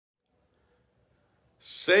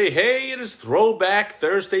Say hey, it is Throwback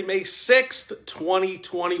Thursday, May 6th,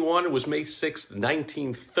 2021. It was May 6th,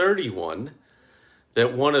 1931,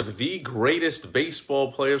 that one of the greatest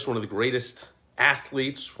baseball players, one of the greatest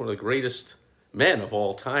athletes, one of the greatest men of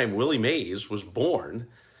all time, Willie Mays, was born.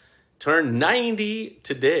 Turned 90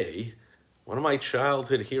 today. One of my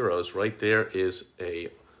childhood heroes right there is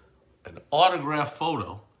an autograph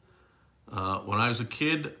photo. When I was a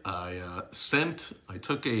kid,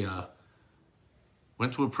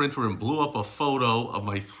 went to a printer and blew up a photo of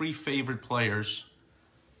my three favorite players,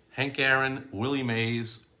 Hank Aaron, Willie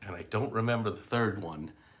Mays, and I don't remember the third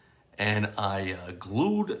one. And I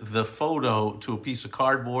glued the photo to a piece of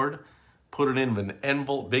cardboard, put it in an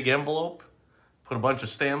big envelope, put a bunch of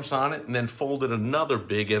stamps on it, and then folded another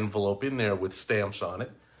big envelope in there with stamps on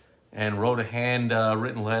it, and wrote a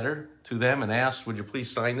handwritten letter to them and asked, would you please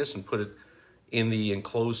sign this and put it in the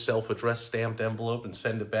enclosed self-addressed stamped envelope and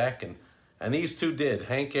send it back. And these two did,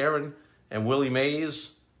 Hank Aaron and Willie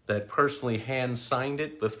Mays, that personally hand-signed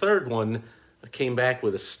it. The third one came back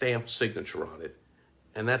with a stamped signature on it.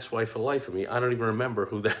 And that's why, for the life of me, I don't even remember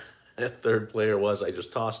who that third player was. I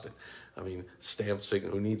just tossed it. I mean, stamped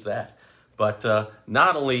signature, who needs that? But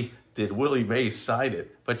not only did Willie Mays sign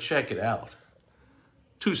it, but check it out.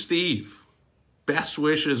 To Steve, best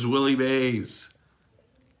wishes, Willie Mays.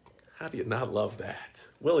 How do you not love that?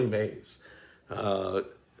 Willie Mays.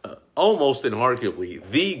 Almost inarguably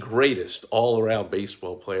the greatest all-around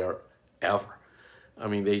baseball player ever. I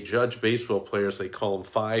mean, they judge baseball players, they call them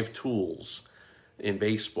 5 tools in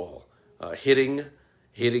baseball. Hitting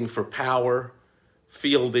for power,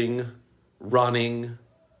 fielding, running.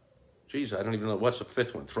 Geez, I don't even know, what's the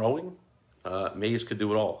 5th one? Throwing? Mays could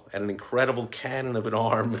do it all. And an incredible cannon of an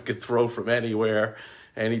arm that could throw from anywhere,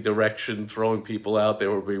 any direction, throwing people out. They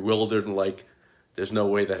were bewildered and like, there's no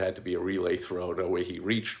way that had to be a relay throw, no way he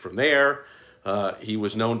reached from there. He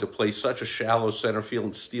was known to play such a shallow center field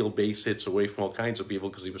and steal base hits away from all kinds of people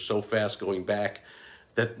because he was so fast going back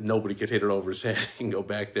that nobody could hit it over his head and go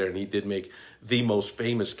back there. And he did make the most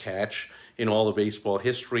famous catch in all of baseball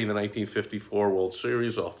history in the 1954 World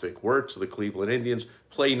Series off Vic Wertz of the Cleveland Indians,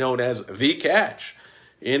 play known as The Catch,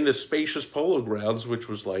 in the spacious Polo Grounds, which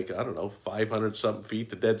was like, I don't know, 500-something feet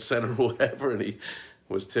to dead center or whatever, and he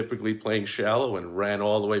was typically playing shallow and ran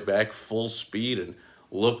all the way back full speed and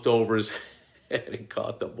looked over his head and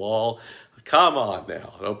caught the ball. Come on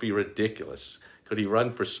now, don't be ridiculous. Could he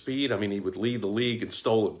run for speed? I mean, he would lead the league in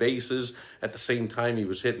stolen bases. At the same time, he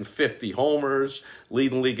was hitting 50 homers,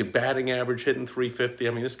 leading the league in batting average, hitting 350.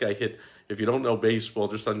 I mean, this guy hit, if you don't know baseball,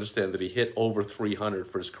 just understand that he hit over 300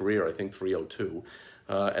 for his career, I think 302.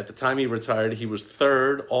 At the time he retired, he was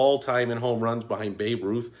 3rd all-time in home runs behind Babe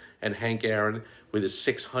Ruth and Hank Aaron with his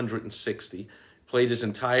 660. Played his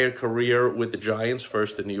entire career with the Giants,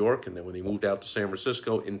 first in New York, and then when he moved out to San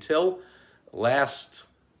Francisco, until last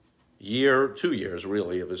year, 2 years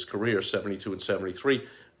really, of his career, 72 and 73,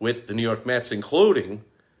 with the New York Mets, including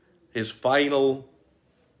his final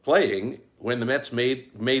playing when the Mets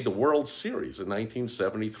made the World Series in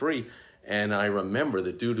 1973. And I remember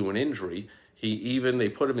that due to an injury, they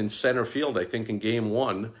put him in center field, I think, in game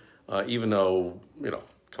 1, even though,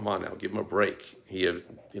 come on now, give him a break. He had,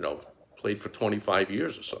 played for 25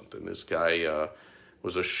 years or something. This guy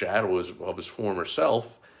was a shadow of his former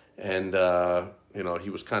self, and, he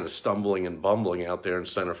was kind of stumbling and bumbling out there in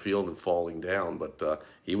center field and falling down, but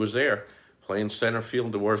he was there playing center field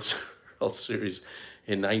in the World Series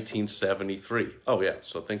in 1973. Oh, yeah,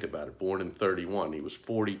 so think about it. Born in 31. He was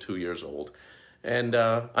 42 years old. And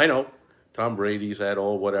I know, Tom Brady's had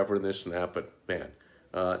all whatever and this and that, but man,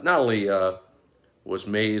 not only was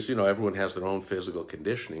Mays, everyone has their own physical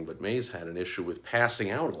conditioning, but Mays had an issue with passing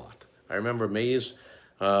out a lot. I remember Mays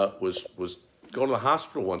was going to the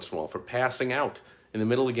hospital once in a while for passing out in the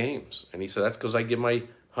middle of games. And he said, that's because I give my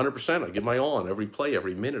 100%, I give my all on every play,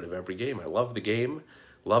 every minute of every game. I love the game,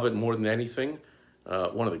 love it more than anything.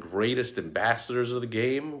 One of the greatest ambassadors of the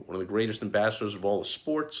game, one of the greatest ambassadors of all the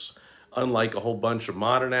sports. Unlike a whole bunch of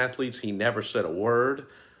modern athletes, he never said a word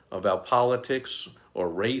about politics or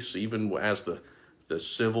race, even as the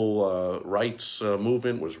civil rights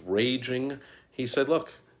movement was raging. He said,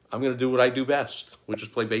 look, I'm going to do what I do best, which is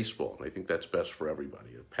play baseball. And I think that's best for everybody,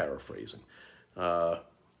 paraphrasing.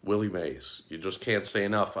 Willie Mays, you just can't say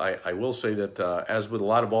enough. I will say that, as with a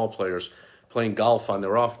lot of ball players playing golf on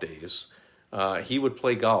their off days, he would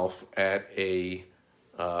play golf at a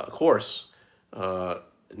course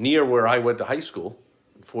near where I went to high school,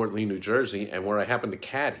 in Fort Lee, New Jersey, and where I happened to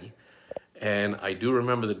caddy. And I do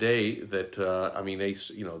remember the day that,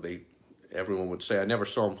 everyone would say, I never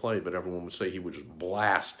saw him play, but everyone would say he would just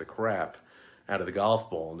blast the crap out of the golf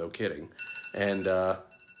ball, no kidding. And, little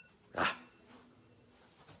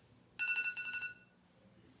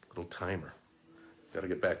timer. Got to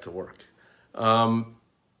get back to work. And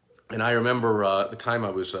I remember the time I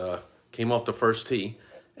was came off the first tee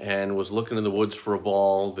and was looking in the woods for a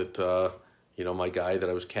ball that my guy that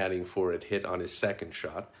I was caddying for had hit on his second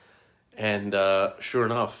shot, and sure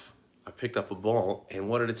enough, I picked up a ball, and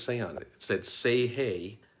what did it say on it? It said "Say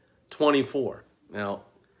Hey, 24." Now,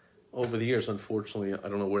 over the years, unfortunately, I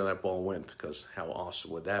don't know where that ball went, because how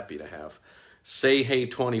awesome would that be to have "Say Hey,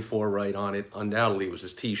 24" right on it? Undoubtedly, it was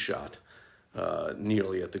his tee shot,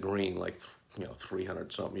 nearly at the green, like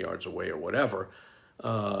 300-something yards away or whatever.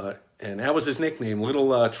 And that was his nickname.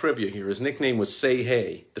 Little trivia here. His nickname was Say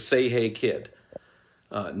Hey, the Say Hey Kid.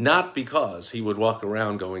 Not because he would walk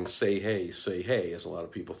around going, say hey, as a lot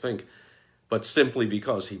of people think, but simply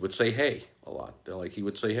because he would say hey a lot. Like, he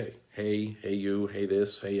would say hey. Hey you, hey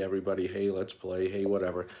this, hey everybody, hey let's play, hey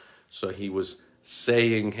whatever. So he was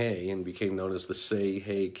saying hey and became known as the Say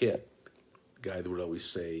Hey Kid, the guy that would always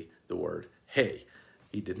say the word hey.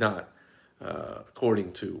 He did not,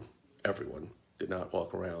 according to everyone, did not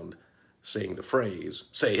walk around saying the phrase,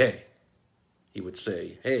 say hey. He would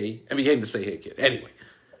say hey and became the Say Hey Kid. Anyway,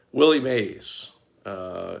 Willie Mays,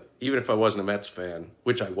 even if I wasn't a Mets fan,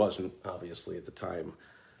 which I wasn't, obviously, at the time,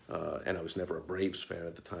 and I was never a Braves fan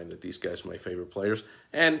at the time that these guys were my favorite players,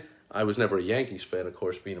 and I was never a Yankees fan, of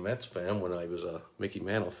course, being a Mets fan when I was a Mickey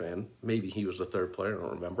Mantle fan. Maybe he was the third player, I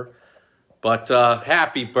don't remember. But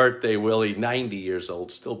happy birthday, Willie, 90 years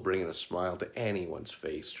old, still bringing a smile to anyone's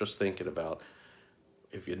face, just thinking about,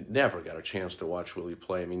 if you never got a chance to watch Willie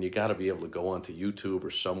play, I mean, you got to be able to go onto YouTube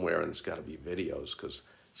or somewhere, and there's got to be videos, because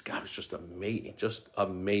this guy was just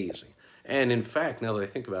amazing. And in fact, now that I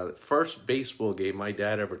think about it, first baseball game my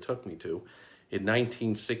dad ever took me to in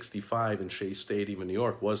 1965 in Shea Stadium in New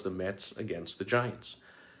York was the Mets against the Giants.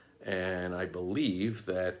 And I believe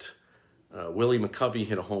that Willie McCovey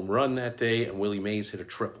hit a home run that day, and Willie Mays hit a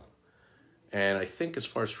triple. And I think as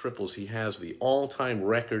far as triples, he has the all-time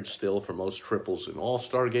record still for most triples in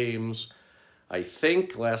All-Star games. I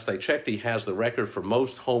think, last I checked, he has the record for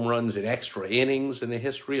most home runs in extra innings in the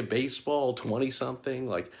history of baseball, 20-something.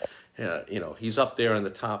 Like, he's up there in the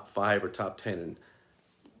top 5 or top 10 in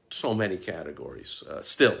so many categories,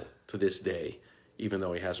 still to this day, even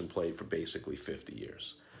though he hasn't played for basically 50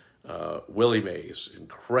 years. Willie Mays,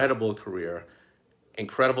 incredible career,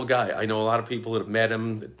 incredible guy. I know a lot of people that have met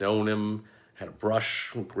him, that known him, had a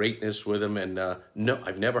brush with greatness with him, and no,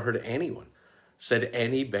 I've never heard anyone said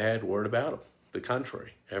any bad word about him. The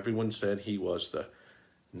contrary. Everyone said he was the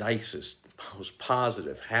nicest, most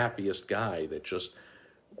positive, happiest guy that just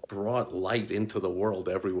brought light into the world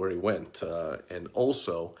everywhere he went. And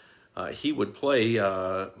also, he would play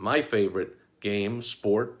my favorite game,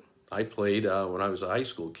 sport, I played when I was a high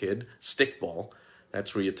school kid, stickball.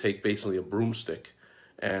 That's where you take basically a broomstick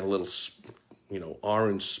and a little,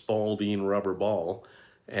 orange Spalding rubber ball,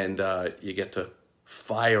 and you get to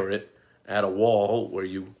fire it at a wall where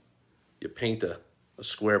you paint a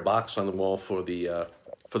square box on the wall for the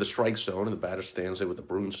strike zone, and the batter stands there with a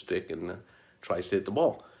broomstick and tries to hit the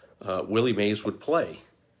ball. Willie Mays would play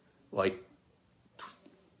like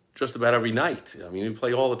just about every night. I mean, he'd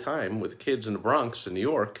play all the time with the kids in the Bronx in New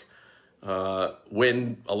York,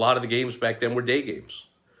 when a lot of the games back then were day games.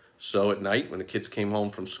 So at night, when the kids came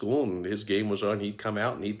home from school and his game was on, he'd come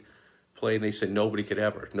out and he'd play, and they said nobody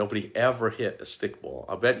ever hit a stickball.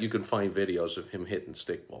 I bet you can find videos of him hitting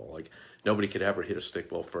stickball. Like, nobody could ever hit a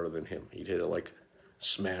stickball further than him. He'd hit it like,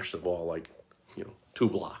 smash the ball like, 2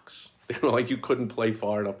 blocks. They were like, you couldn't play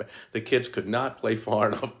far enough back. The kids could not play far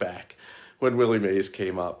enough back when Willie Mays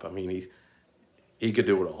came up. I mean, he could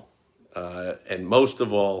do it all. And most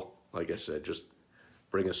of all, like I said, just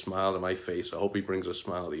bring a smile to my face. I hope he brings a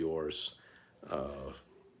smile to yours.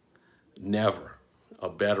 Never a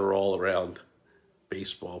better all-around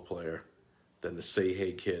baseball player than the Say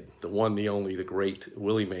Hey Kid, the one, the only, the great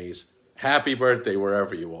Willie Mays. Happy birthday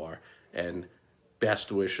wherever you are, and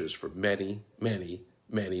best wishes for many, many,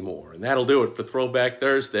 many more. And that'll do it for Throwback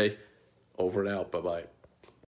Thursday. Over and out. Bye-bye.